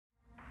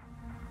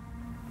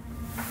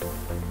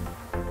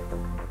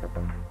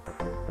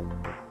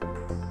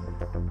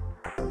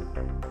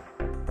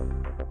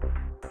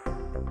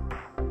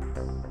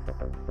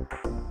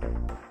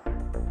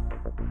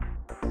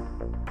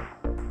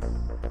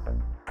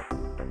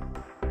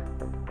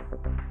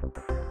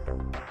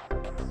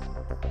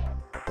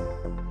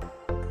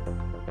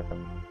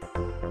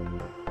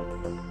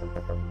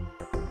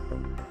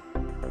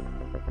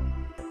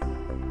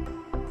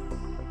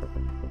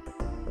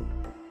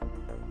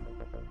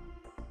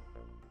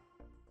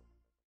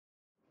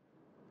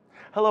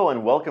Hello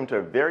and welcome to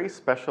a very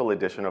special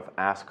edition of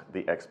Ask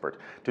the Expert.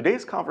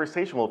 Today's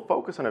conversation will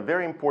focus on a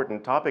very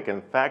important topic.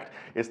 In fact,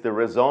 it's the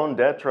raison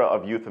d'etre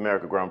of Youth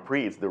America Grand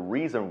Prix. It's the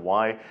reason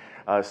why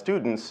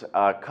students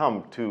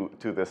come to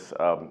this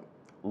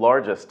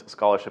largest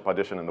scholarship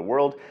audition in the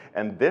world.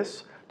 And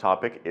this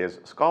topic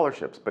is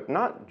scholarships, but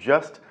not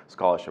just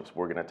scholarships.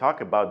 We're going to talk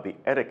about the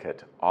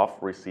etiquette of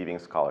receiving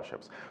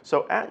scholarships.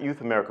 So at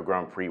Youth America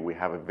Grand Prix, we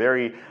have a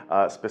very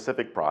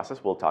specific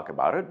process. We'll talk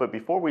about it. But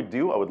before we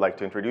do, I would like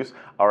to introduce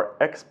our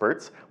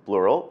experts,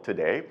 plural,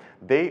 today.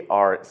 They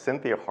are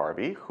Cynthia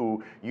Harvey,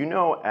 who you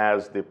know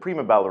as the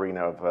prima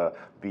ballerina of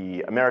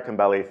the American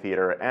Ballet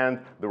Theatre and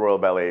the Royal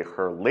Ballet.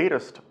 Her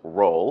latest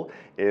role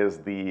is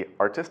the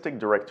artistic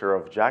director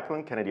of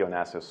Jacqueline Kennedy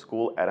Onassis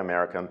School at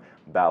American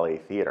Ballet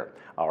Theatre.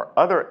 Our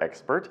other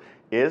expert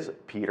is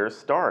Peter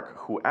Stark,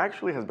 who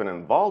actually has been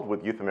involved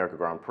with Youth America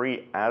Grand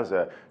Prix as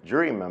a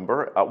jury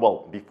member.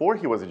 Well, before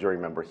he was a jury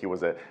member, he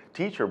was a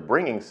teacher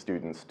bringing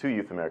students to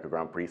Youth America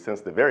Grand Prix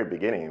since the very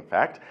beginning, in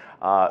fact.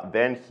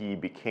 Then he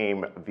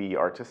became the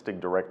artistic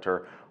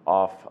director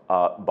of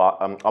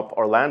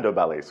Orlando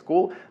Ballet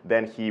School.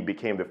 Then he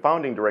became the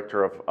founding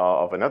director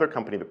of another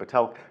company, the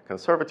Patel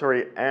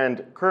Conservatory,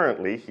 and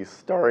currently he's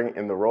starring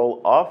in the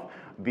role of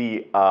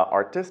the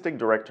artistic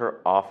director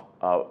of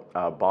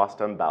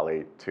Boston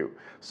Ballet II.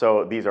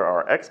 So these are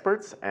our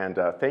experts, and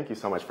thank you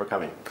so much for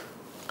coming.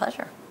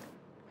 Pleasure.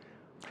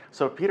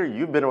 So Peter,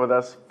 you've been with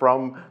us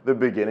from the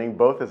beginning,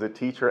 both as a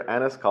teacher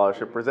and a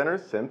scholarship presenter.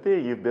 Cynthia,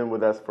 you've been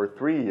with us for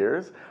 3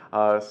 years,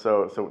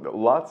 so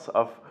lots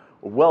of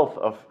wealth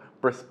of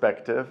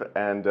perspective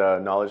and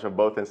knowledge of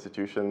both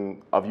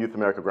institutions of Youth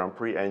America Grand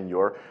Prix and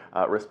your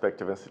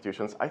respective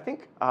institutions. I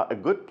think a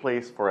good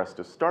place for us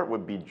to start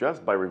would be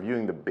just by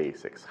reviewing the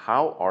basics.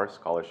 How are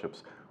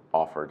scholarships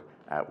offered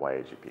at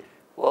YAGP?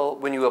 Well,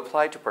 when you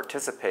apply to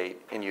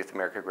participate in Youth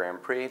America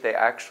Grand Prix, they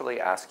actually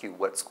ask you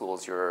what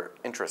schools you're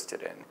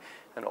interested in.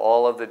 And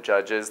all of the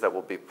judges that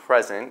will be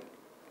present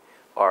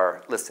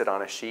are listed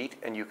on a sheet,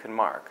 and you can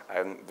mark.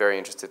 I'm very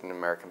interested in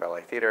American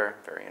Ballet Theatre,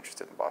 very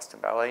interested in Boston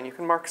Ballet, and you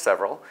can mark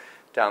several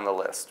down the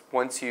list.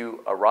 Once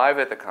you arrive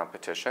at the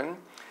competition,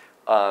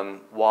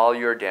 while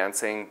you're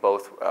dancing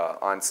both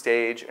on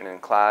stage and in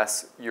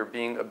class, you're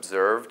being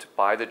observed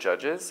by the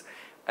judges,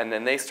 and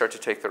then they start to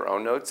take their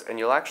own notes, and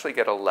you'll actually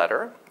get a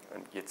letter.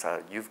 It's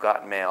a You've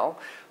Got Mail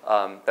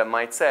that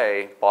might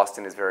say,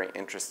 Boston is very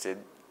interested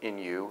in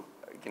you.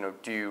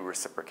 Do you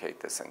reciprocate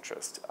this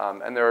interest?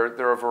 And there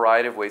are a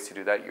variety of ways to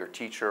do that. Your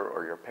teacher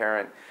or your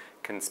parent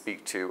can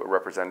speak to a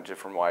representative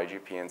from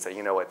YAGP and say,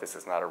 you know what, this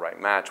is not a right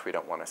match. We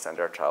don't want to send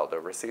our child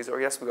overseas.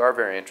 Or yes, we are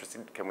very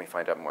interested. Can we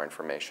find out more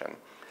information?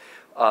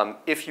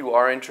 If you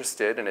are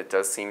interested, and it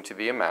does seem to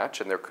be a match,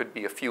 and there could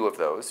be a few of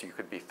those, you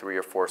could be 3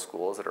 or 4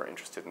 schools that are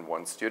interested in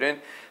one student,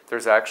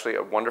 there's actually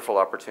a wonderful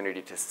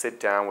opportunity to sit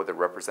down with a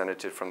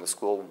representative from the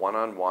school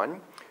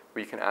one-on-one,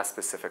 where you can ask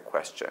specific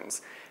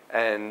questions.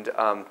 And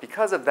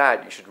because of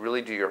that, you should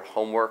really do your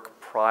homework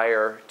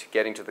prior to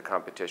getting to the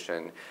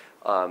competition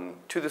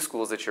to the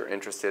schools that you're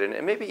interested in,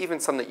 and maybe even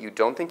some that you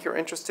don't think you're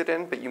interested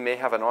in, but you may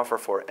have an offer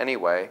for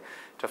anyway,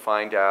 to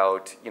find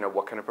out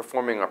what kind of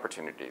performing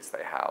opportunities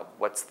they have.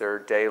 What's their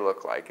day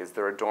look like? Is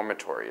there a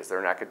dormitory? Is there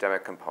an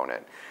academic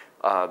component?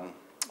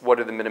 What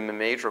are the minimum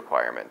age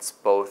requirements,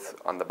 both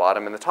on the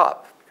bottom and the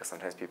top? Because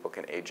sometimes people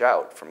can age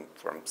out from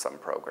some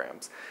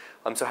programs.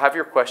 So have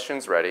your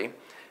questions ready.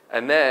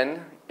 And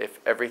then, if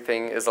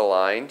everything is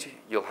aligned,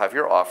 you'll have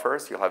your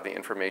offers, you'll have the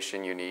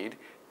information you need,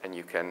 and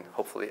you can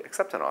hopefully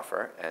accept an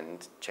offer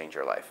and change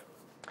your life.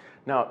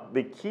 Now,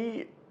 the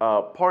key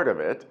part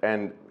of it,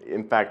 and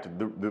in fact,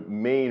 the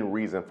main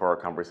reason for our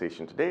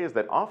conversation today is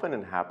that often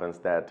it happens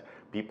that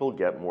people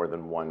get more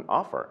than one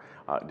offer.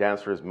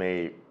 Dancers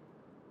may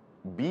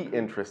be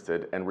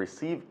interested and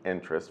receive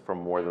interest from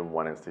more than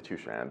one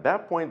institution. And at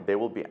that point, they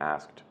will be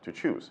asked to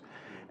choose.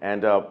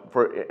 And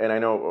I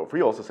know for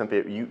you also,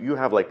 Cynthia, you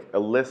have like a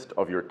list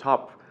of your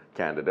top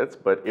candidates,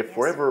 but if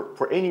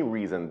for any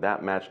reason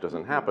that match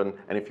doesn't happen,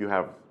 and if you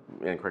have,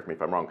 and correct me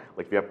if I'm wrong,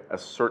 like if you have a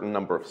certain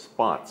number of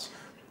spots.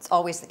 It's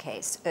always the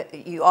case.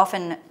 You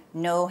often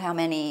know how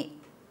many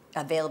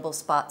available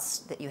spots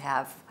that you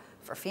have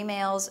for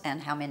females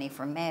and how many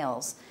for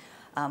males.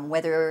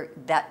 Whether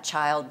that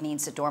child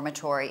needs a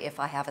dormitory, if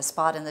I have a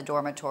spot in the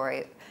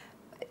dormitory,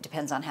 it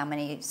depends on how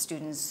many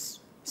students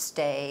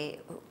stay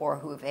or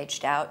who have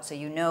aged out.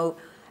 So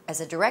as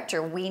a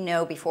director, we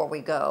know before we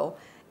go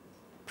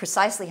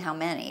precisely how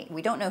many.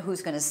 We don't know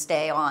who's going to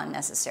stay on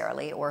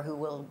necessarily or who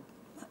will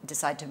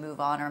decide to move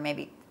on, or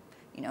maybe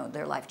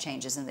their life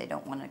changes and they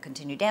don't want to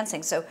continue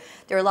dancing. So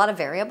there are a lot of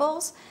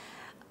variables,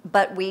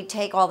 but we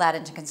take all that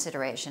into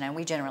consideration, and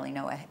we generally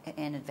know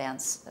in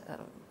advance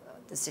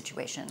the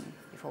situation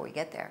before we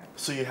get there.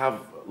 So you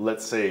have,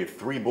 let's say,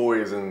 3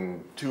 boys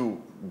and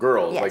 2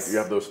 girls. Yes. Like you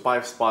have those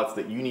 5 spots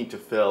that you need to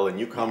fill, and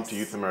you come to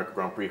Youth America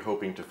Grand Prix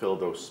hoping to fill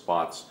those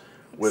spots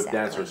with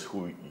dancers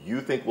who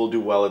you think will do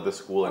well at the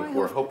school and who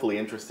are hopefully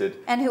interested.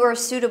 And who are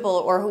suitable,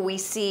 or who we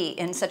see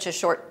in such a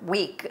short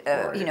week,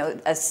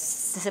 a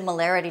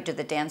similarity to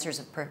the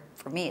dancers.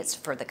 For me, it's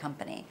for the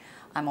company.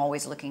 I'm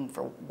always looking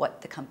for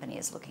what the company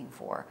is looking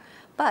for.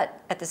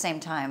 But at the same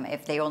time,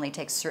 if they only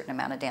take a certain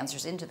amount of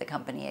dancers into the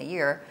company a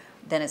year,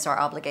 then it's our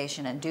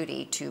obligation and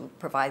duty to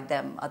provide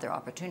them other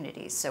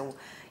opportunities. So,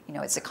 you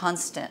know, it's a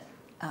constant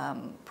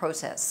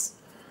process.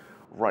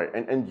 Right,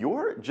 and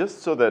you're,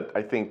 just so that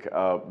I think,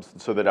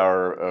 so that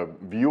our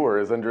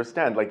viewers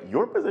understand, like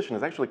your position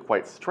is actually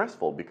quite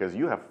stressful because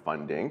you have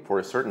funding for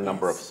a certain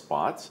number of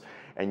spots,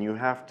 and you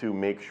have to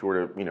make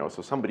sure to, you know,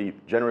 so somebody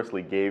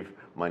generously gave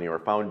money, or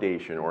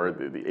foundation, or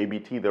the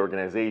ABT, the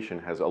organization,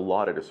 has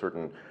allotted a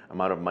certain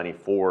amount of money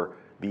for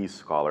these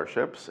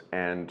scholarships,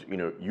 and you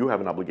know, you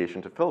have an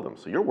obligation to fill them.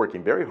 So you're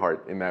working very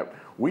hard in that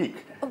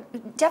week.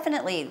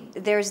 Definitely,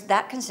 there's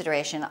that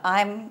consideration.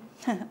 I'm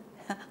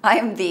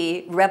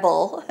the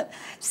rebel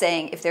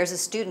saying if there's a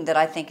student that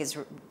I think is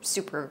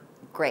super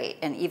great,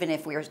 and even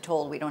if we are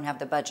told we don't have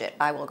the budget,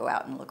 I will go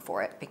out and look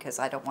for it because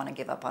I don't want to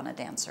give up on a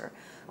dancer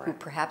who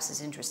perhaps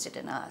is interested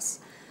in us.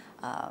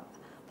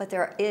 But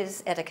there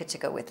is etiquette to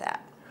go with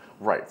that.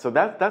 Right, so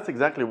that's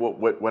exactly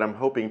what I'm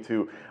hoping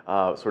to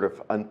sort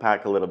of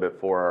unpack a little bit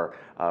for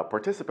our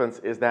participants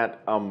is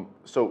that,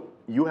 so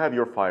you have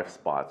your 5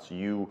 spots,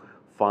 you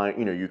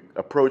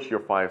approach your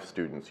 5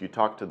 students, you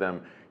talk to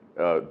them,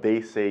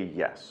 they say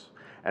yes.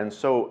 And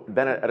so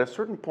then at a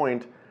certain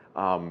point,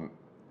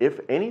 if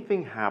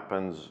anything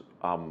happens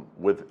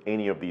with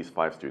any of these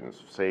 5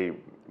 students, say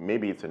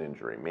maybe it's an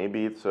injury,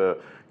 maybe it's a,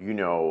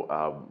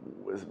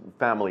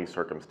 family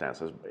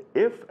circumstances,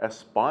 if a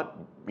spot,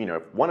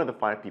 if one of the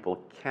 5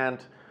 people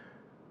can't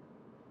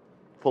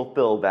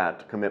fulfill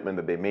that commitment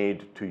that they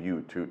made to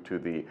you, to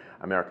the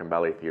American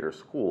Ballet Theatre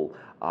School,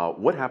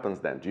 what happens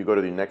then? Do you go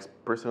to the next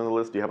person on the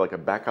list? Do you have like a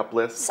backup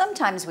list?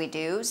 Sometimes we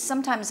do.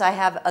 Sometimes I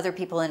have other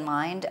people in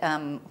mind.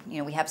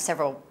 We have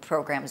several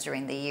programs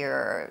during the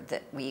year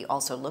that we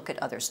also look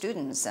at other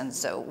students, and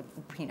so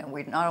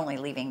we're not only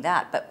leaving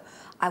that, but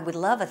I would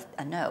love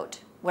a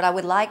note. What I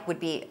would like would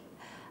be,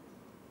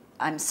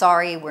 I'm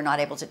sorry we're not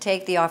able to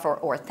take the offer,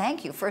 or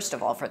thank you first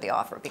of all for the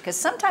offer, because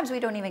sometimes we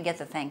don't even get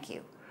the thank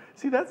you.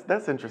 See,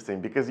 that's interesting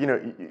because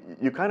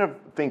you kind of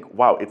think,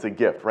 wow, it's a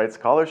gift, right?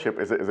 Scholarship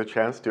is a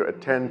chance to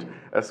attend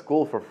a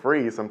school for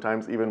free,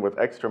 sometimes even with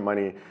extra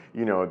money,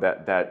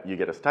 that you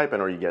get a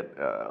stipend or you get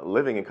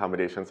living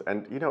accommodations.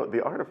 And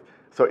the art of,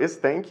 so is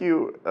thank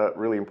you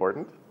really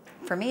important?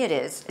 For me it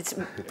is. It's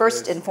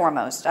first and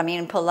foremost. I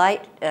mean,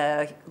 polite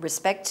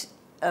respect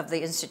of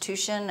the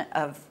institution,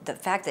 of the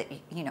fact that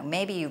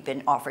maybe you've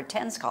been offered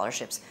 10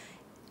 scholarships.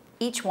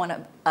 Each one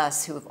of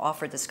us who have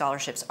offered the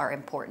scholarships are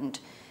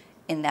important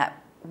in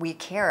that we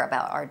care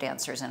about our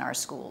dancers and our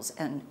schools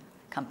and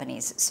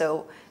companies.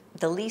 So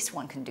the least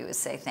one can do is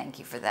say thank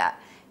you for that.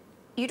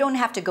 You don't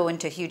have to go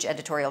into huge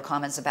editorial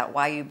comments about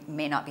why you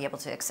may not be able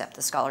to accept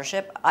the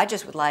scholarship. I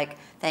just would like,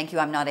 thank you,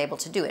 I'm not able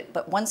to do it.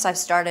 But once I've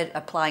started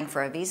applying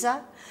for a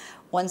visa,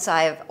 once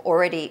I've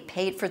already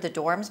paid for the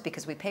dorms,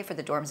 because we pay for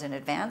the dorms in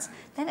advance,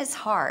 then it's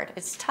hard.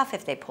 It's tough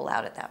if they pull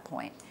out at that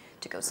point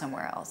to go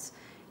somewhere else.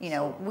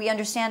 We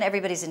understand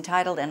everybody's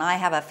entitled, and I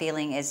have a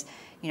feeling is,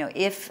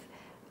 if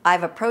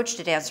I've approached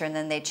a dancer and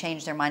then they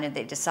change their mind and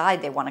they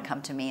decide they want to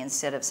come to me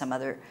instead of some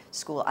other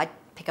school, I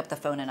pick up the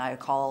phone and I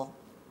call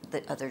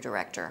the other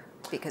director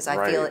because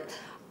I feel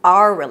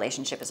our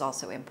relationship is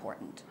also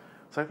important.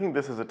 So I think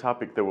this is a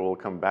topic that we'll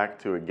come back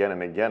to again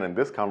and again in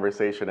this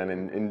conversation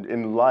and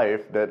in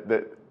life, that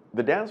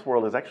the dance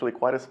world is actually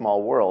quite a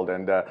small world,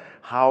 and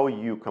how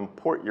you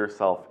comport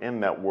yourself in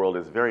that world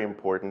is very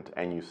important,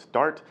 and you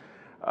start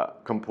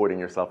comporting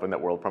yourself in that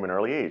world from an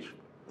early age.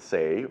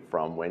 Say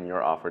from when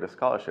you're offered a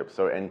scholarship.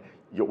 So, and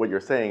what you're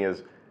saying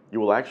is you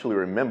will actually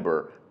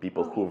remember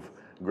people who've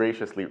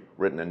graciously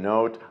written a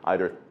note,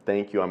 either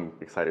thank you, I'm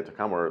excited to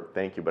come, or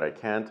thank you, but I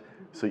can't.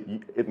 So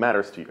it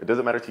matters to you. Does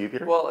it matter to you,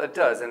 Peter? Well, it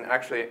does. And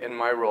actually, in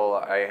my role,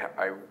 I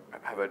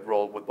have a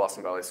role with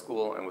Boston Ballet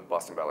School and with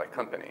Boston Ballet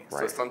Company.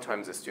 Right. So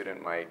sometimes a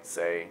student might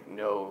say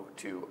no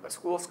to a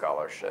school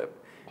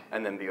scholarship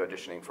and then be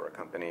auditioning for a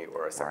company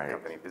or a second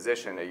company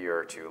position a year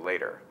or 2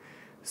 later.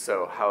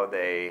 So how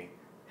they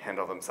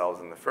handle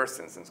themselves in the first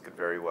instance could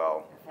very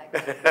well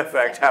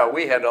affect how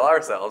we handle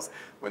ourselves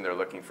when they're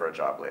looking for a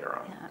job later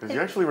on. Because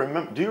you actually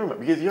remember, do you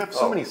remember, because you have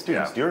so many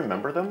students, do you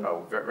remember them?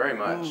 Oh, very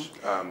much.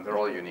 They're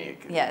all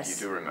unique. Yes.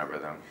 You do remember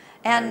them.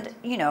 And,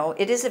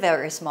 it is a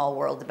very small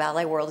world. The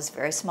ballet world is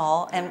very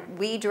small, and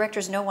we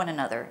directors know one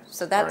another.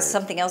 So that's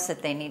something else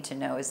that they need to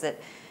know is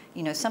that,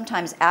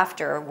 sometimes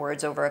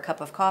afterwards over a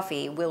cup of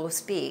coffee, we'll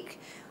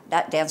speak.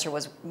 That dancer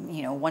was,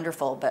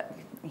 wonderful, but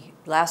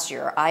last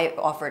year I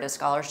offered a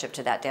scholarship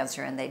to that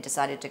dancer and they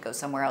decided to go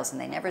somewhere else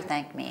and they never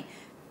thanked me.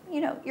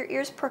 Your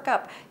ears perk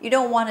up. You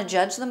don't want to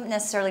judge them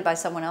necessarily by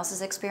someone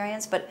else's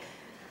experience, but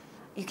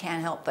you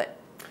can't help but,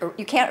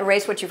 you can't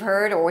erase what you've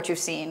heard or what you've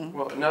seen.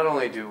 Well, not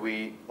only do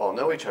we all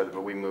know each other,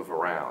 but we move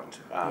around.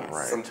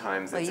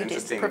 Sometimes it's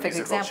interesting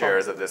musical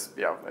chairs of this,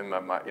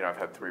 I've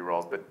had 3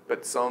 roles,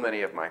 but so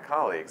many of my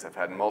colleagues have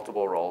had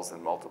multiple roles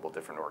in multiple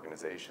different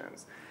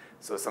organizations.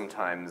 So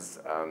sometimes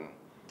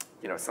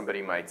you know,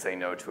 somebody might say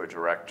no to a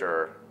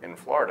director in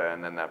Florida,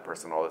 and then that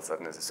person all of a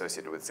sudden is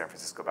associated with San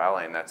Francisco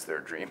Ballet, and that's their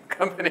dream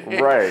company.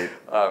 Right.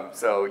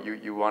 So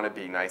you want to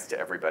be nice to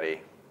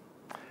everybody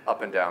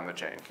up and down the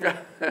chain.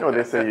 No,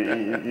 they say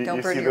you see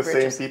the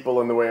bridges. same people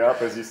on the way up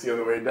as you see on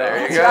the way down.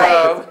 There you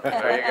go.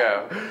 There you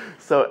go.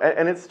 So,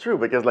 and it's true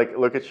because, like,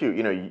 look at you.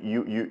 You know,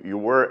 you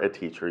were a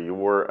teacher. You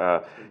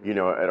were, you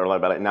know, at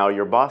Orlando Ballet. Now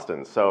you're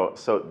Boston.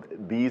 So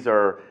these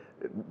are,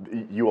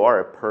 you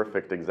are a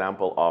perfect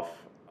example of,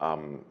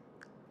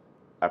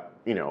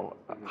 you know,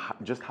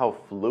 just how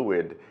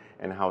fluid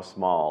and how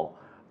small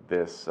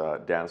this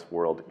dance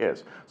world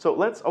is.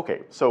 So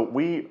okay. So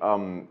we,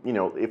 you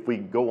know, if we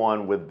go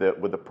on with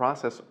the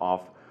process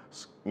of,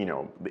 you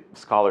know, the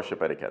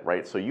scholarship etiquette,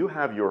 right? So you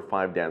have your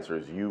 5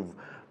 dancers. You've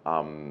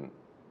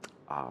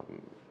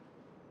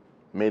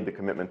made the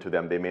commitment to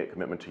them. They made a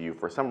commitment to you.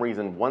 For some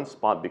reason, one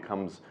spot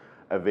becomes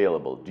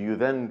available. Do you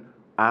then,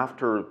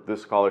 after the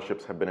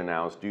scholarships have been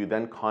announced, do you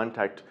then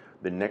contact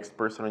the next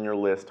person on your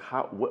list?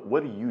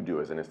 What do you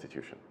do as an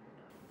institution?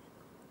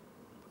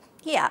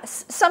 Yeah,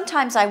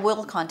 sometimes I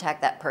will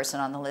contact that person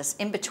on the list.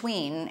 In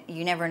between,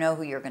 you never know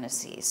who you're going to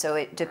see. So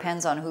it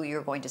depends on who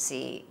you're going to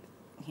see,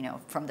 you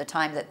know, from the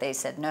time that they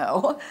said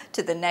no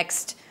to the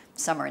next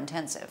summer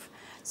intensive.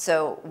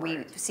 So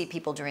we see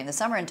people during the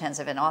summer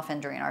intensive, and often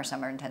during our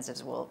summer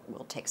intensives,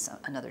 we'll take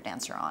another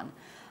dancer on.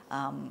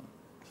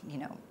 You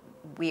know,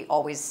 we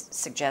always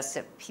suggest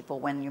that people,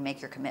 when you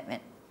make your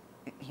commitment,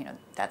 you know,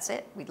 that's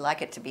it. We'd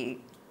like it to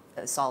be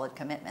a solid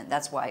commitment.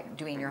 That's why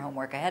doing your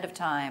homework ahead of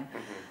time,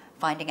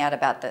 finding out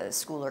about the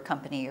school or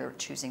company you're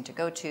choosing to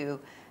go to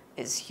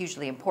is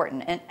hugely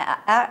important. And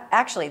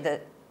actually,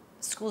 the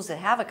schools that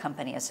have a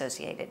company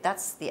associated,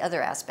 that's the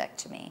other aspect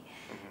to me.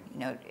 You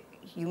know,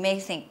 you may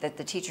think that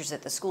the teachers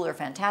at the school are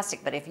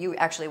fantastic, but if you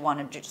actually want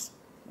to just,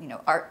 you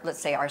know, let's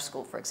say our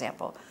school, for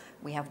example,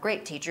 we have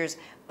great teachers,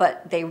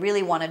 but they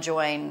really want to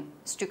join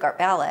Stuttgart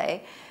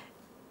Ballet,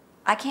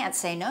 I can't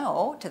say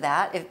no to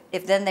that.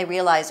 If then they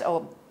realize,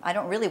 oh, I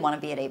don't really want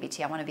to be at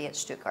ABT, I want to be at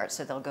Stuttgart,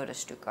 so they'll go to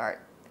Stuttgart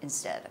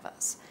instead of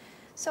us.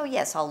 So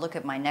yes, I'll look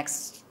at my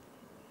next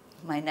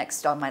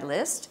on my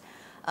list,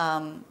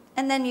 and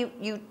then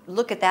you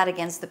look at that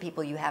against the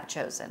people you have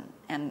chosen,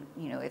 and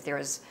you know, if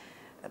there's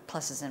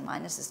pluses and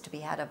minuses to be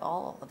had of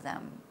all of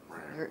them,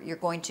 you're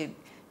going to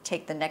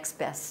take the next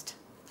best.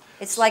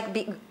 It's like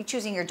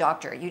choosing your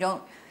doctor. You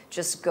don't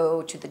just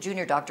go to the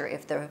junior doctor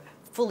if the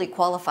fully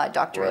qualified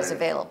doctor is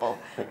available.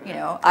 You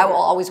know, I will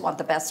always want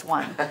the best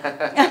one.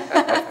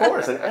 Of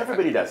course, and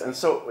everybody does. And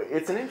so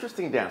it's an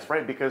interesting dance,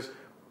 right? Because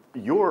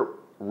your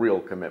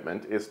real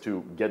commitment is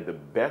to get the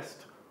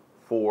best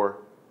for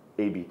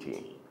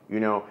ABT, you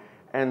know,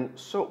 and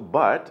so,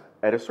 but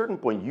at a certain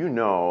point, you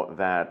know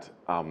that,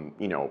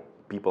 you know,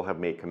 people have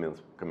made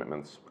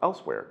commitments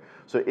elsewhere.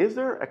 So is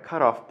there a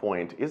cutoff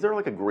point? Is there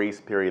like a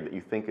grace period that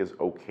you think is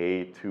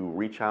okay to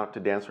reach out to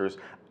dancers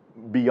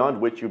beyond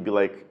which you'd be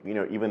like, you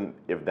know, even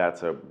if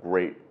that's a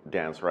great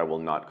dancer, I will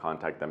not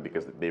contact them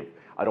because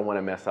I don't want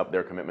to mess up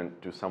their commitment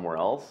to somewhere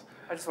else?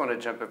 I just want to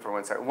jump in for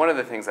 1 second. One of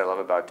the things I love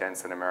about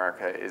dance in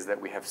America is that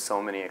we have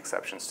so many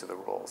exceptions to the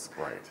rules.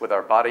 Right. With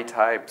our body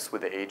types,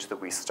 with the age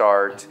that we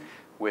start,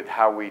 with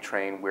how we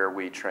train, where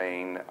we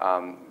train.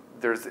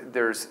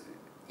 There's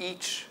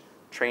each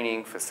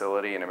training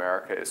facility in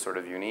America is sort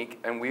of unique,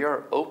 and we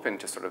are open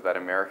to sort of that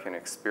American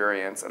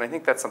experience. And I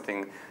think that's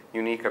something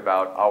unique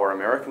about our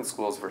American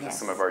schools versus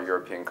some of our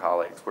European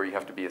colleagues, where you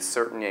have to be a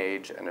certain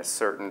age and a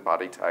certain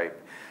body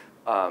type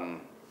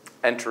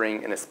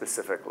entering in a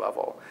specific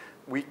level.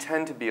 We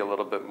tend to be a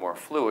little bit more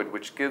fluid,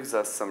 which gives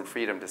us some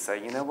freedom to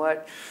say, you know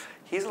what,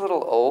 he's a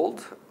little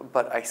old,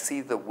 but I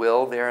see the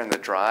will there and the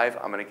drive.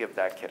 I'm going to give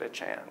that kid a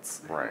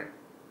chance. Right.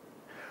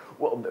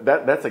 Well,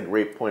 that's a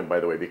great point, by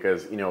the way,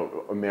 because, you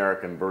know,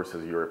 American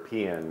versus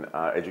European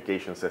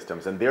education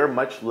systems, and they're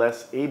much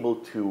less able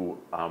to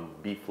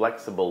be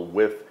flexible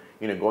with,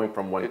 you know, going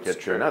from one kid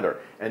to another.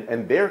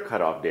 And their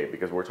cutoff date,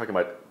 because we're talking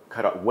about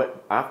cutoff,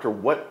 after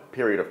what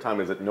period of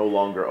time is it no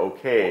longer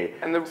okay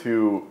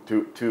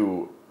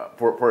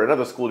for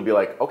another school to be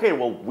like, okay,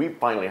 well, we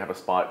finally have a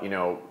spot, you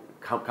know,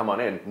 come on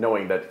in,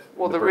 knowing that.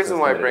 Well, the reason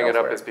why I bring it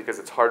up is because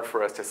it's hard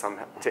for us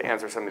to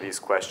answer some of these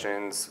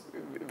questions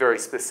very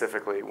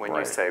specifically when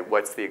you say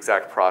what's the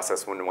exact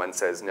process when one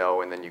says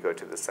no and then you go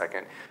to the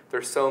second.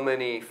 There's so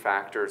many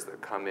factors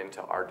that come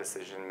into our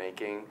decision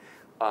making,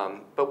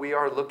 but we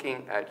are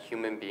looking at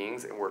human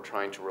beings and we're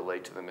trying to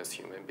relate to them as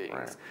human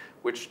beings,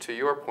 which to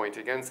your point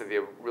again,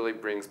 Cynthia, really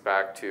brings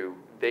back to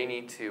they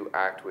need to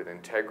act with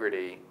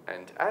integrity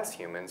and as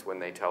humans when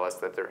they tell us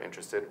that they're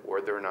interested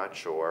or they're not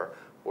sure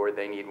or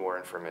they need more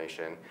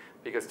information,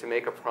 because to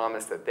make a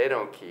promise that they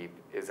don't keep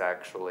is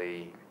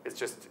actually,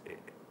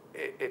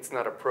 it's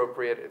not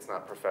appropriate, it's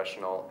not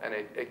professional, and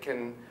it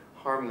can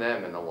harm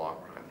them in the long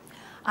run.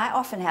 I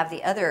often have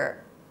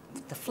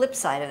the flip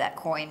side of that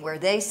coin where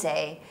they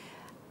say,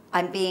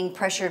 I'm being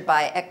pressured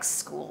by X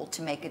school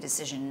to make a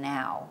decision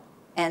now.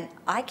 And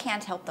I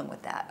can't help them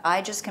with that.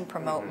 I just can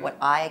promote what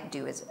I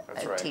do as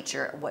a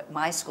teacher, what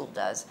my school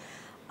does.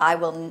 I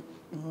will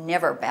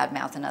never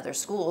badmouth another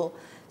school.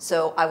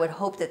 So I would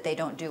hope that they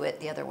don't do it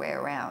the other way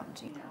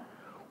around, you know.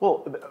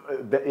 Well,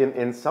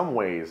 in some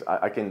ways,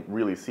 I can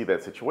really see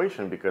that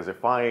situation, because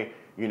if I,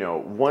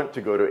 want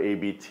to go to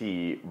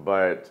ABT,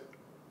 but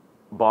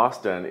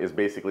Boston is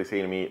basically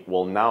saying to me,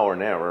 well, now or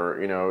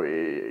never,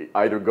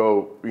 either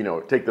go,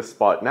 take the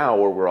spot now,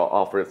 or we'll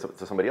offer it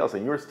to somebody else,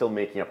 and you're still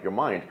making up your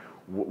mind.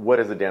 What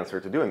is a dancer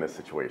to do in this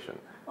situation?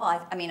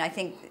 Well, I mean, I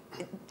think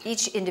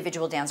each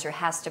individual dancer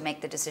has to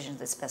make the decision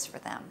that's best for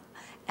them.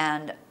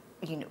 And,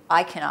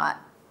 I cannot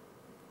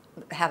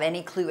have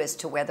any clue as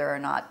to whether or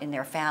not in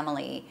their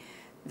family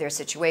their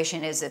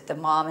situation is that the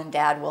mom and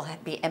dad will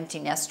be empty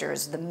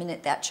nesters the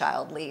minute that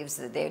child leaves,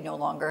 that they no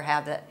longer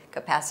have the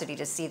capacity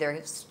to see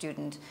their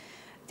student.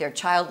 Their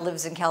child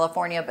lives in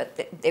California,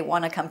 but they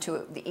want to come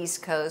to the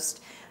East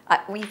Coast.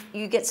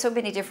 You get so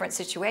many different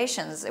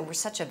situations, and we're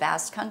such a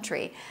vast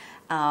country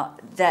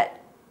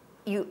that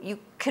you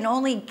can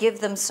only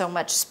give them so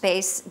much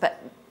space,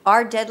 but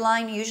our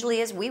deadline usually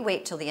is we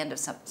wait till the end of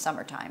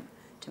summertime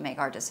to make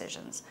our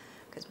decisions.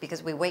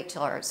 Because we wait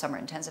till our summer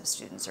intensive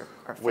students are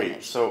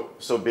finished. Wait,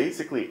 so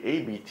basically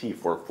ABT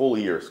for a full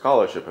year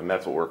scholarship, and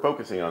that's what we're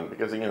focusing on,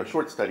 because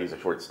short study is a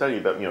short study,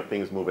 but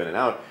things move in and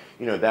out.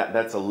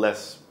 That's a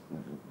less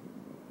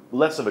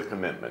of a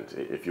commitment,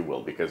 if you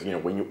will, because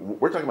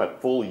we're talking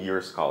about full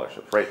year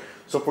scholarships, right?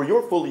 So for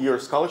your full year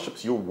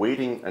scholarships, you're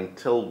waiting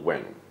until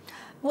when?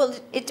 Well,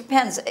 it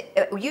depends.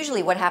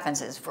 Usually what happens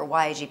is, for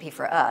YAGP,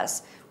 for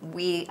us,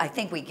 I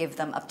think we give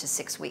them up to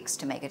 6 weeks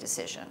to make a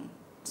decision.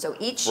 So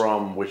each...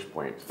 From which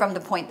point? From the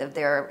point of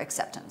their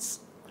acceptance.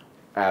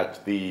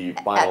 At the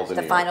finals in New York? At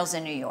the finals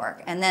in New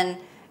York. And then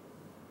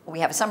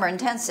we have a summer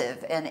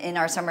intensive, and in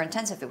our summer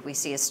intensive, if we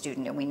see a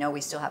student and we know we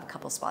still have a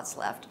couple spots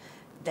left,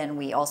 then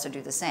we also do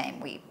the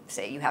same. We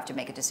say you have to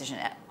make a decision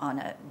on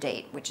a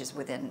date, which is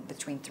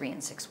between 3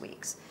 and 6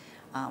 weeks.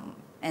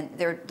 And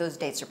those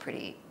dates are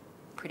pretty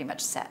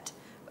much set.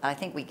 I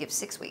think we give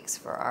 6 weeks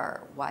for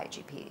our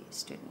YAGP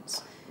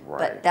students. Right.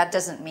 But that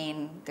doesn't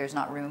mean there's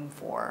not room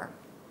for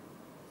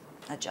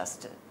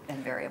adjusted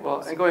and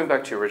variables. Well, and going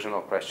back to your original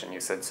question, you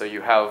said, so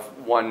you have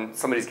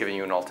somebody's giving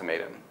you an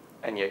ultimatum,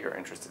 and yet you're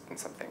interested in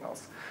something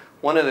else.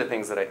 One of the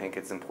things that I think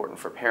is important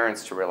for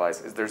parents to realize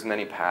is there's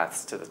many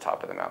paths to the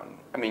top of the mountain.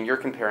 I mean, you're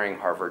comparing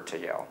Harvard to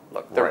Yale.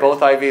 Look, they're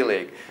both Ivy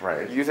League.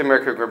 Right. Youth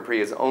America Grand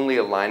Prix is only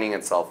aligning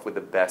itself with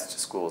the best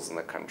schools in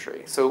the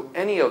country. So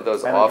any of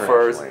those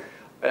offers...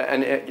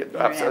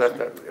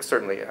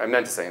 certainly, I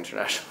meant to say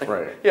internationally.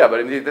 Right. Yeah, but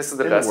I mean, this is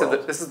the best.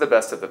 This is the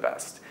best of the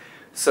best.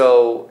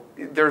 So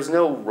there's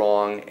no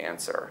wrong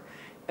answer.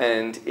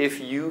 And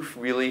if you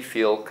really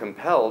feel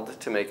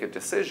compelled to make a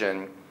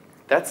decision,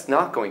 that's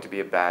not going to be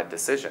a bad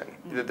decision.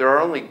 There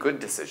are only good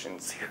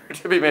decisions here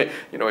to be made.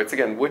 It's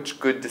again, which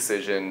good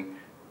decision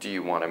do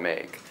you want to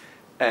make?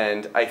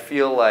 And I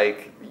feel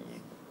like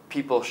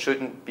people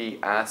shouldn't be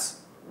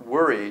as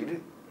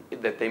worried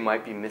that they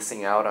might be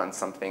missing out on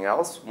something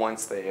else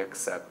once they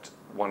accept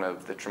one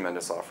of the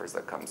tremendous offers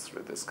that comes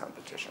through this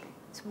competition.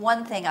 It's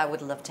one thing I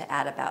would love to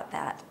add about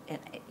that, and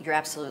you're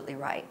absolutely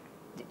right.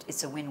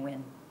 It's a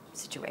win-win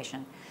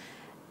situation.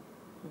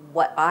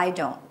 What I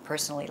don't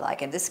personally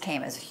like, and this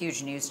came as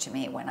huge news to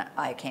me when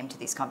I came to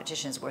these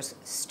competitions, was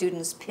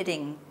students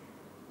pitting,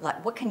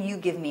 like, what can you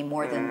give me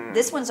more than,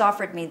 this one's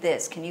offered me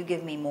this, can you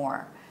give me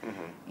more?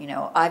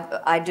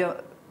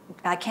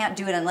 I can't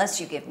do it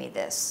unless you give me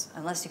this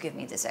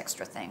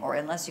extra thing, or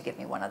unless you give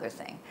me one other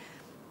thing.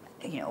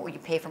 You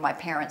pay for my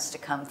parents to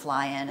come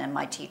fly in, and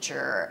my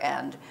teacher,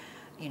 and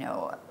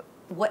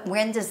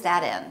when does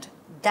that end?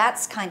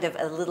 That's kind of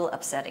a little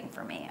upsetting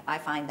for me. I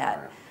find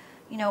that,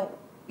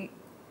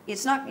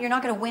 you're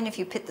not going to win if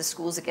you pit the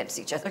schools against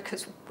each other,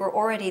 because we're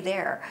already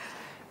there.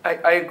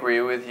 I agree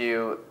with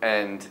you,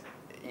 and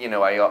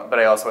but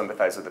I also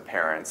empathize with the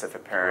parents. If a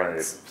parent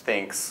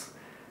thinks,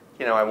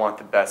 I want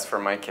the best for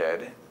my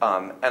kid,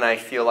 and I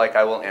feel like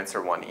I will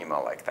answer one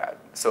email like that.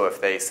 So if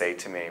they say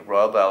to me,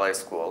 Royal Ballet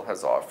School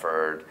has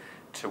offered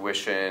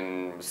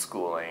tuition,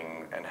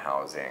 schooling, and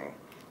housing,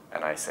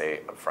 and I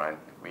say up front,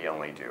 we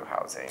only do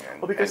housing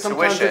and because and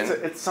sometimes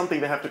tuition. it's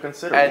something they have to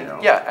consider,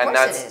 and, Yeah, and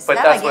that's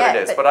what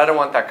it is. But I don't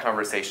want that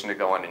conversation to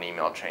go on an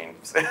email chain,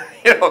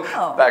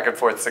 back and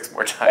forth 6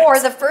 more times. Or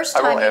the first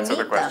time you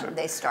meet question. them,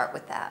 they start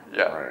with that.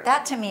 Yeah. Right.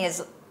 That to me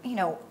is,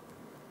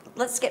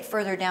 let's get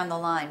further down the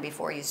line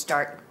before you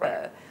start.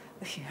 Meet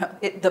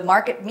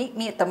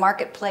me at the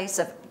marketplace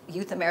of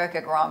Youth America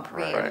Grand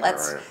Prix, and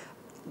let's,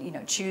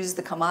 choose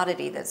the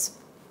commodity that's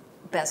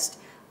best.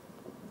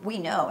 We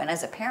know, and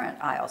as a parent,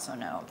 I also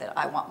know that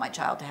I want my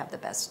child to have the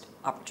best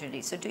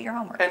opportunity. So do your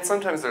homework. And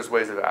sometimes there's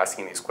ways of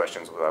asking these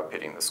questions without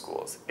pitting the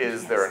schools.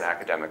 Is there an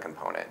academic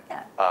component?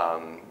 Yeah.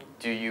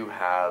 Do you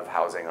have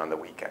housing on the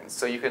weekends?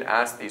 So you can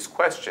ask these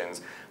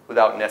questions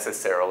without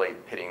necessarily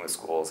pitting the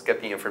schools.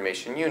 Get the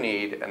information you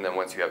need, and then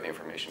once you have the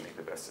information, make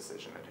the best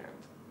decision at hand.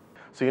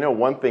 So,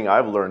 one thing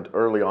I've learned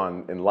early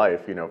on in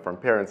life, from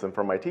parents and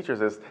from my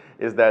teachers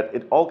is that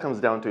it all comes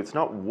down to, it's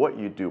not what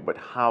you do, but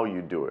how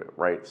you do it,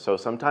 right? So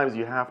sometimes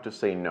you have to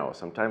say no.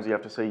 Sometimes you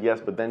have to say yes,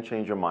 but then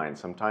change your mind.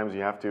 Sometimes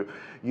you have to,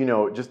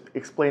 just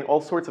explain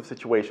all sorts of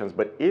situations.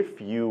 But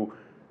if you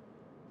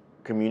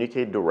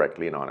communicate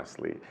directly and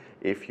honestly,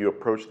 if you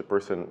approach the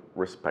person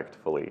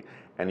respectfully,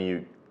 and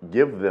you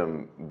give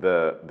them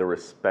the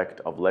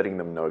respect of letting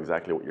them know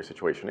exactly what your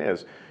situation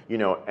is,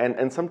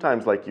 and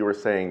sometimes, like you were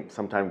saying,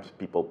 sometimes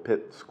people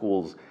pit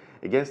schools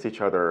against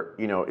each other.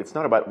 It's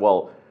not about,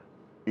 well,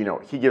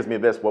 he gives me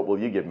this, what will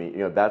you give me?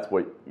 That's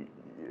what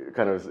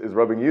kind of is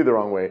rubbing you the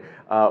wrong way.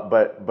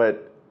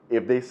 But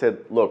if they said,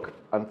 look,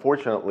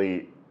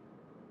 unfortunately,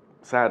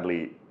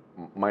 sadly,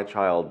 my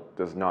child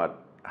does not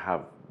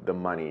have the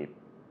money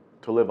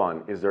to live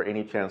on. Is there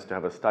any chance to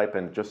have a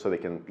stipend just so they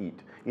can eat?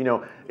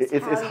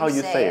 It's how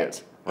you say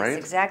it, right?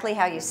 It's exactly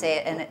how you say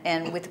it,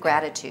 and with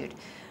gratitude.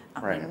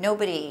 I mean,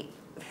 nobody,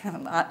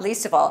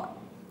 least of all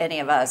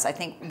any of us, I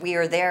think we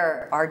are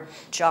there. Our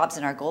jobs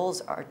and our goals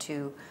are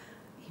to,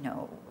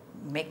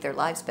 make their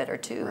lives better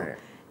too,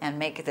 and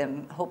make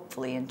them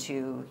hopefully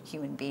into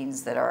human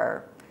beings that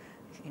are,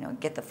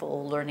 get the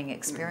full learning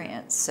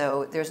experience.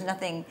 So there's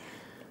nothing,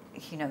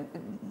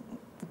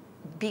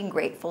 being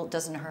grateful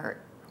doesn't hurt.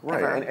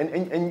 Right,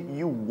 and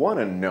you want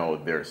to know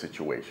their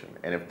situation,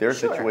 and if their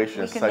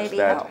situation is such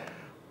that,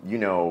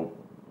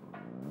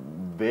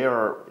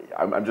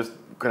 I'm just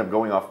kind of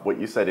going off what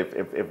you said,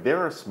 if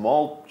they're a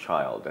small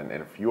child, and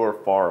if you're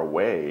far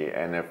away,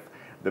 and if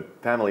the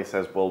family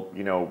says, well,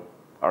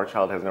 our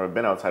child has never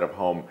been outside of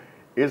home,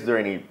 is there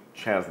any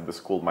chance that the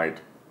school might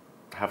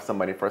have some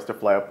money for us to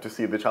fly up to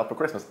see the child for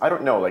Christmas? I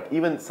don't know, like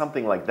even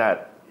something like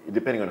that,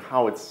 depending on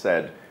how it's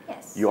said,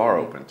 you are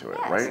open to it,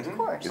 right? Yes, of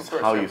course. It's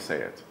how you say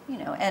it.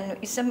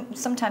 And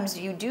sometimes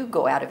you do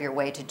go out of your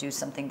way to do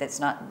something that's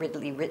not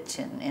really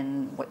written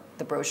in what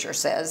the brochure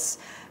says,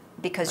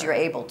 because you're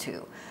able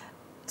to.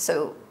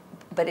 So,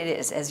 but it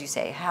is, as you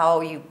say, how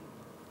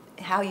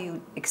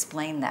you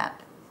explain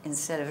that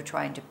instead of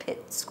trying to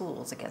pit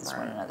schools against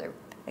one another.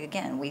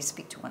 Again, we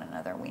speak to one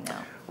another, we know.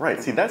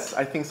 Right, see, that's,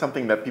 I think,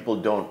 something that people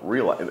don't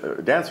realize,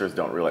 dancers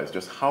don't realize,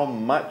 just how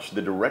much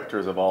the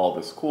directors of all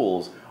the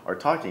schools are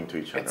talking to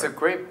each other. It's a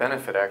great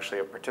benefit, actually,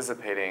 of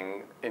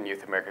participating in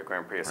Youth America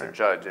Grand Prix as a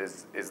judge,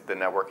 is the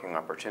networking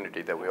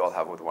opportunity that we all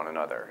have with one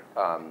another.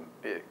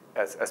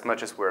 As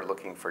much as we're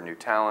looking for new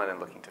talent and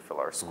looking to fill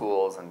our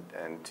schools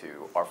and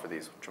to offer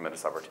these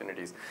tremendous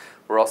opportunities,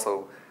 we're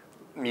also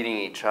meeting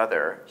each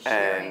other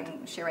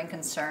and sharing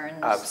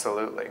concerns.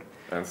 Absolutely.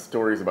 And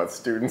stories about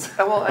students.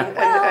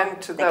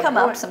 And to they that come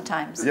point, up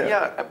sometimes.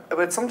 Yeah,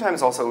 but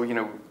sometimes also,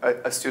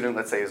 a student,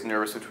 let's say, is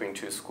nervous between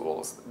two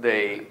schools.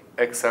 They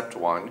accept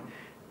one,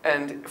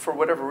 and for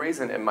whatever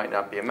reason, it might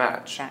not be a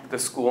match. Exactly. The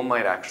school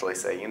might actually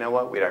say, you know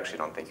what, we actually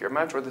don't think you're a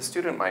match, or the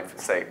student might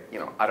say,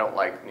 I don't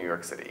like New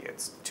York City.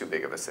 It's too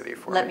big of a city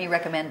for me. Let me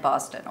recommend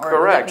Boston, or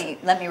Correct.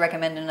 let me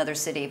recommend another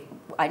city.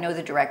 I know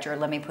the director.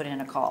 Let me put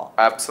in a call.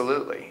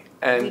 Absolutely.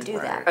 And we do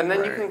that. And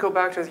then you can go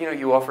back to,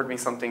 you offered me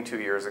something 2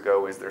 years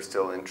ago. Is there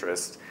still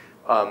interest?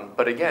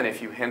 But again,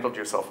 if you handled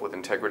yourself with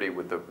integrity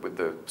with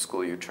the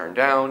school you turned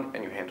down,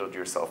 and you handled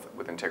yourself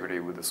with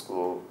integrity with the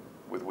school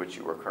with which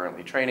you were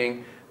currently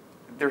training,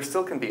 there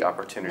still can be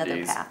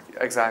opportunities, another path.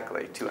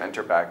 Exactly, to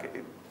enter back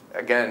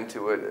again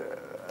to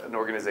an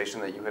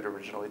organization that you had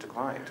originally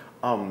declined.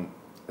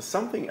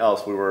 Something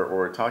else, we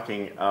were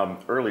talking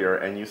earlier,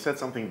 and you said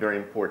something very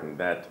important,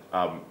 that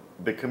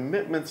the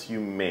commitments you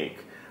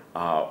make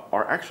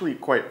are actually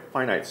quite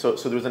finite. So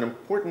there's an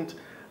important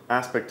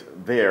aspect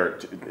there.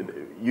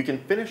 You can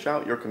finish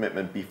out your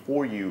commitment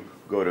before you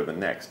go to the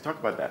next. Talk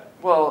about that.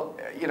 Well,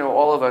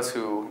 all of us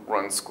who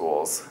run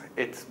schools,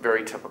 it's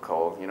very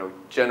typical.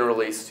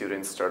 Generally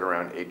students start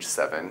around age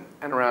 7,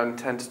 and around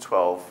 10 to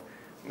 12,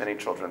 many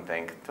children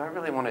think, do I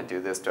really want to do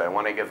this? Do I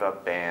want to give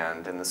up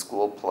band and the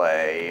school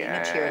play? Being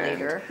a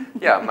cheerleader.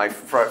 Yeah, my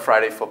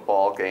Friday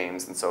football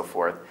games and so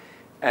forth.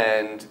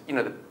 And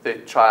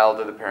the child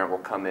or the parent will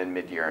come in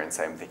mid-year and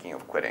say, I'm thinking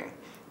of quitting.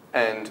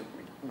 And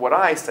what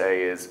I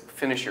say is,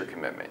 finish your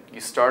commitment.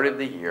 You started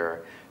the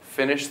year,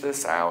 finish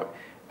this out,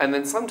 and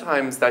then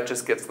sometimes that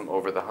just gets them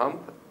over the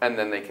hump, and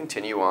then they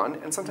continue on,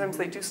 and sometimes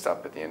they do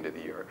stop at the end of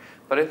the year.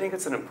 But I think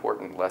it's an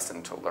important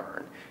lesson to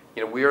learn.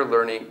 We are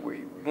learning,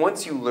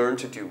 once you learn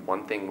to do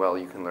one thing well,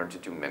 you can learn to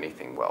do many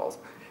things well.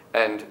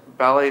 And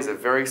ballet is a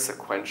very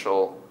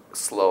sequential,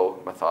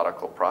 slow,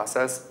 methodical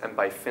process, and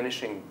by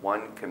finishing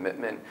one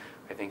commitment,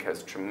 I think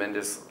has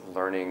tremendous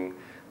learning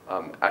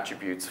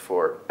attributes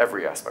for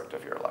every aspect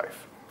of your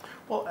life.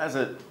 Well,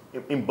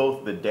 in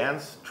both the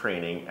dance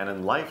training and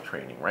in life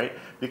training, right?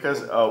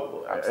 Because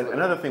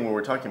another thing we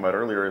were talking about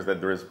earlier is that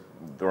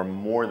there are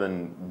more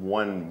than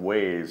one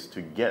ways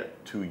to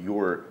get to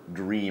your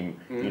dream,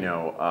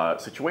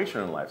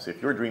 situation in life. So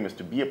if your dream is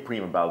to be a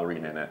prima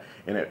ballerina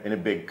in a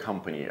big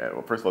company,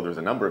 first of all, there's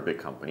a number of big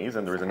companies,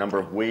 and there's a number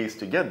of ways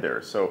to get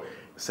there. So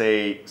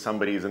say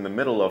somebody's in the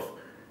middle of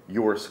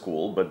your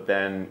school, but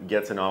then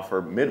gets an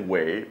offer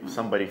midway,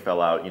 somebody fell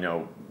out,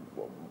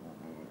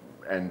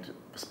 and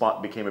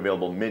spot became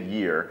available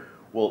mid-year,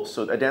 well,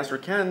 so a dancer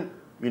can,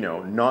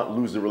 not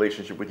lose the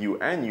relationship with you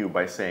and you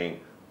by saying,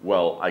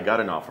 well, I got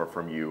an offer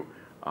from you.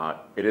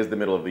 It is the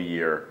middle of the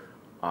year.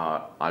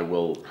 I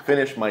will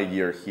finish my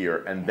year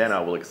here, and then I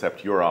will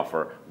accept your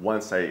offer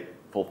once I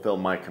fulfill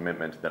my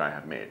commitment that I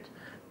have made.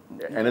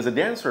 And as a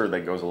dancer,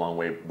 that goes a long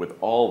way with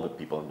all the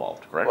people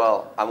involved, correct?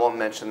 Well, I won't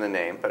mention the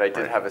name, but I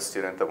did have a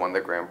student that won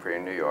the Grand Prix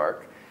in New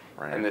York.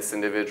 Right. And this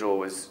individual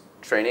was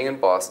training in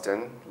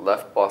Boston,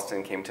 left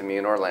Boston, came to me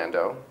in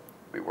Orlando.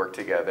 We worked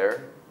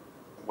together,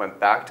 went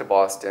back to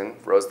Boston,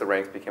 rose the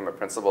ranks, became a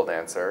principal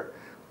dancer,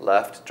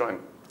 left, joined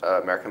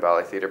American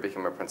Ballet Theatre,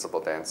 became a principal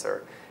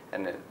dancer,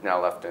 and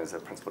now left as a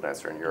principal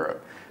dancer in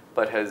Europe.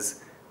 But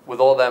has, with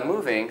all that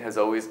moving, has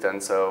always done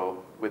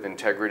so with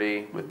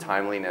integrity, with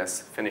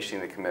timeliness, finishing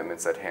the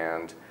commitments at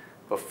hand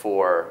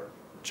before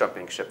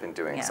jumping ship and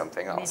doing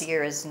something else.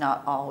 Mid-year is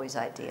not always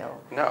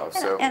ideal. No,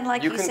 so and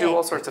like you can say, do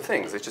all sorts of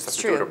things. They just have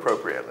to do it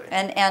appropriately.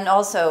 And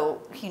also,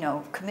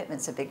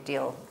 commitment's a big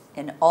deal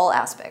in all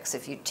aspects.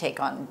 If you take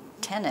on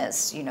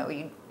tennis, you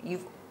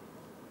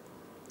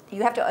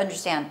have to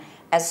understand,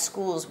 as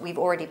schools, we've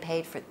already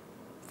paid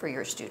for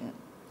your student.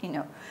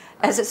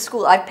 As a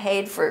school, I've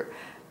paid for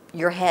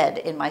your head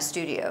in my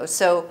studio.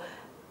 So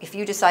if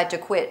you decide to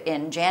quit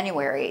in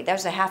January,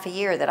 there's a half a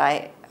year that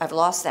I've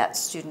lost that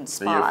student's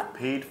spot. So you've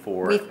paid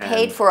for. We've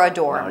paid for a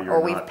dorm, or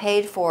we've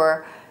paid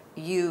for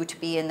you to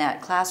be in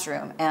that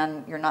classroom,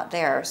 and you're not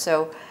there.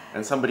 So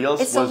and somebody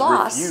else was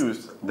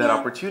refused that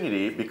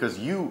opportunity because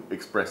you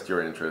expressed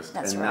your interest,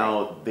 and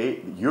now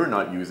you're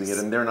not using it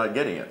and they're not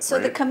getting it. So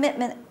the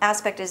commitment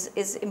aspect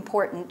is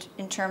important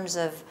in terms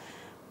of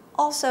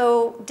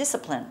also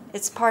discipline.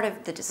 It's part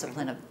of the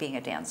discipline of being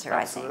a dancer,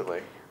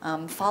 Absolutely. I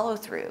think. Follow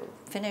through,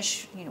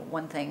 finish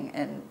one thing,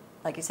 and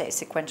like you say,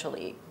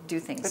 sequentially do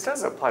things. It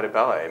does apply to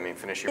ballet. I mean,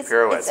 finish your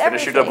pirouettes,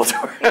 finish your double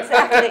tour.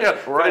 Exactly.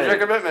 Finish your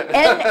commitment.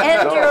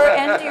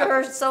 And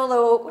your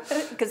solo,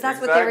 because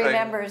that's what they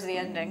remember is the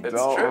ending.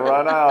 Don't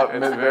run out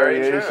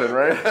mid-variation,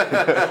 right?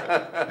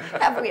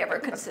 Have we ever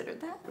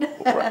considered that?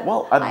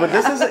 Well, but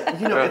this is,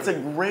 it's a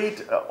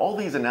great, all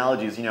these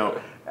analogies,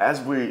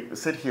 as we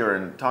sit here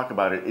and talk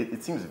about it,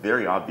 it seems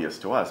very obvious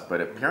to us, but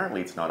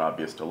apparently it's not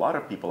obvious to a lot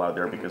of people out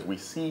there because we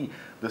see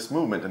this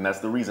movement, and that's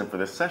the reason for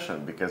this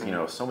session, because,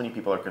 so many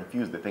people are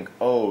confused. They think,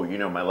 oh,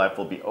 my life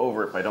will be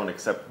over if I don't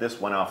accept this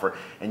one offer,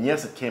 and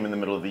yes, it came in the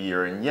middle of the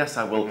year, and yes,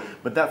 I will,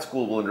 but that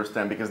school will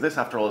understand because this,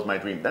 after all, is my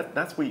dream.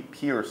 That's what we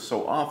hear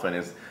so often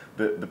is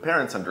the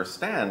parents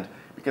understand,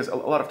 because a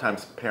lot of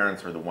times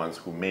parents are the ones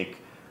who make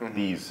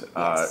these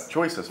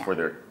choices for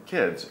their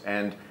kids,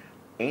 and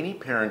any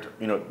parent,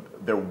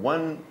 their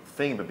one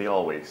thing that they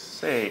always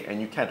say, and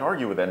you can't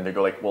argue with them, they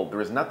go like, well, there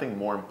is nothing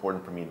more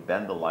important for me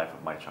than the life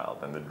of my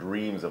child, than the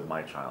dreams of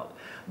my child,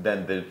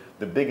 than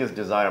the biggest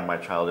desire my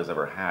child has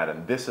ever had,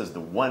 and this is the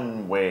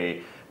one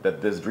way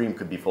that this dream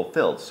could be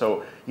fulfilled.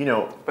 So,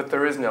 But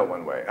there is no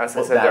one way. As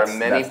I said, there are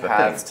many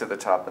paths to the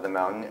top of the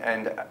mountain,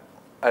 and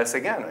as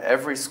again,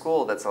 every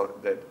school that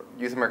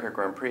Youth America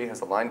Grand Prix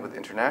has aligned with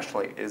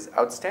internationally is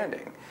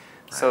outstanding.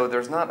 Right. So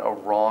there's not a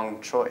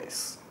wrong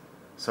choice.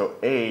 So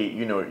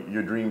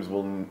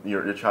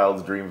your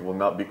child's dreams will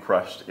not be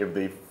crushed if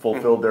they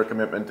fulfill their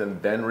commitment and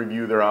then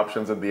review their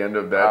options at the end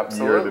of that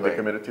year that they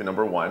committed to,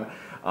 number one.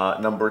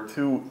 Number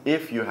two,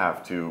 if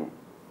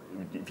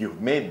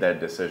you've made that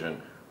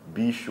decision,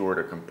 be sure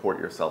to comport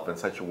yourself in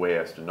such a way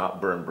as to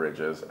not burn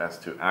bridges, as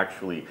to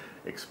actually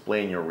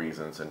explain your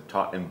reasons and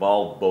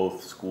involve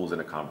both schools in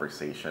a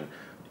conversation,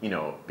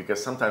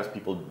 because sometimes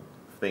people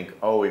think,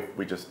 oh, if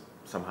we just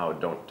somehow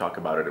don't talk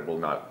about it, it will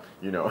not,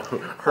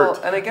 hurt. Well,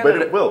 and again, but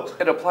it will.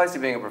 It applies to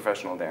being a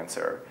professional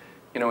dancer.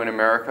 In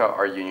America,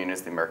 our union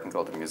is the American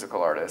Guild of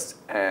Musical Artists,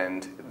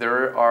 and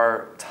there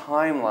are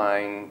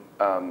timeline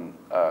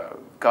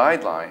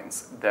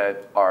guidelines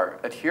that are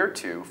adhered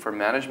to for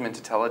management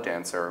to tell a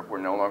dancer, we're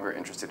no longer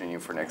interested in you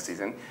for next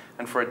season,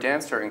 and for a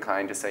dancer in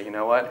kind to say, you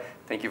know what,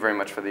 thank you very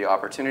much for the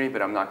opportunity, but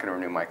I'm not going to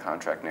renew my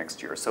contract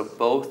next year. So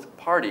both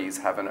parties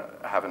have an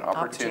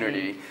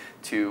opportunity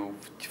to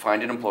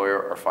find an employer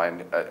or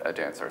find a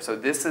dancer. So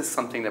this is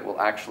something that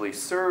will actually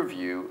serve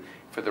you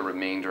for the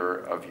remainder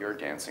of your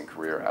dancing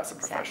career as a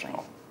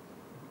professional.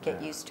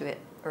 Get used to it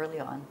early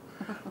on.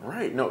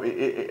 Right. No,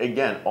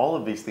 again, all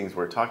of these things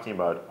we're talking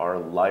about are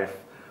life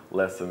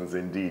lessons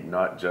indeed,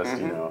 not just,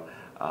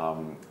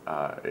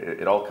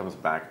 it all comes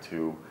back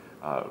to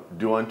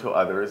do unto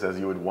others as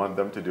you would want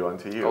them to do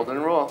unto you.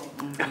 Golden rule.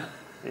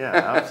 Yeah,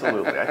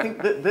 absolutely. I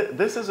think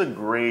this is a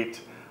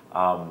great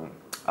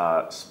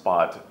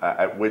spot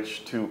at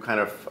which to kind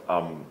of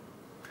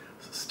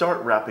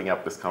start wrapping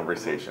up this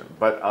conversation.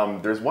 But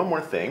there's one more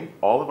thing.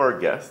 All of our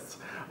guests,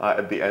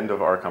 at the end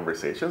of our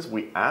conversations,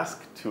 we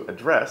ask to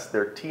address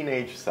their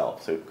teenage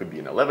self. So it could be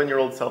an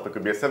 11-year-old self, it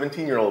could be a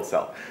 17-year-old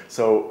self.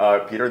 So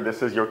Peter,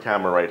 this is your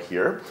camera right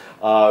here.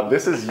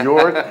 This is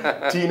your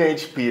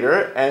teenage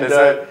Peter, and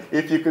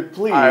if you could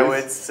please... I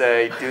would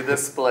say do the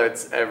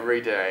splits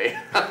every day,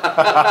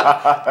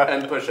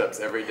 and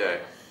push-ups every day.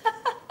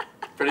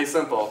 Pretty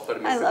simple, but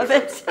it makes a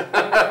difference. I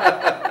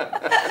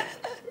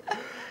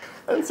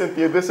love it. And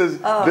Cynthia,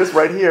 this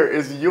right here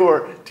is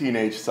your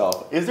teenage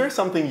self. Is there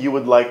something you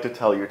would like to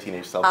tell your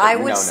teenage self? I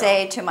would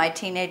say to my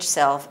teenage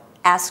self,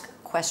 ask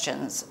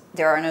questions.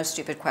 There are no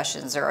stupid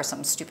questions. There are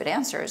some stupid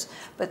answers,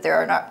 but there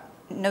are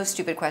no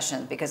stupid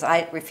questions, because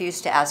I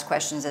refused to ask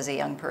questions as a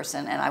young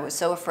person, and I was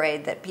so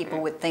afraid that people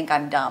would think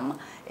I'm dumb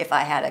if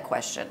I had a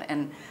question.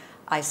 And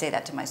I say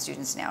that to my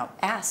students now.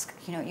 Ask.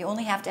 You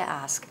only have to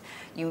ask.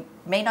 You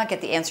may not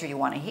get the answer you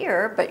want to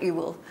hear, but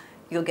you'll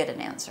get an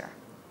answer.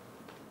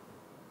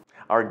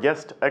 Our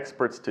guest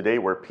experts today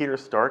were Peter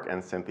Stark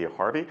and Cynthia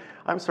Harvey.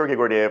 I'm Sergey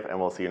Gordeev, and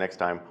we'll see you next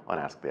time on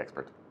Ask the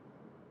Expert.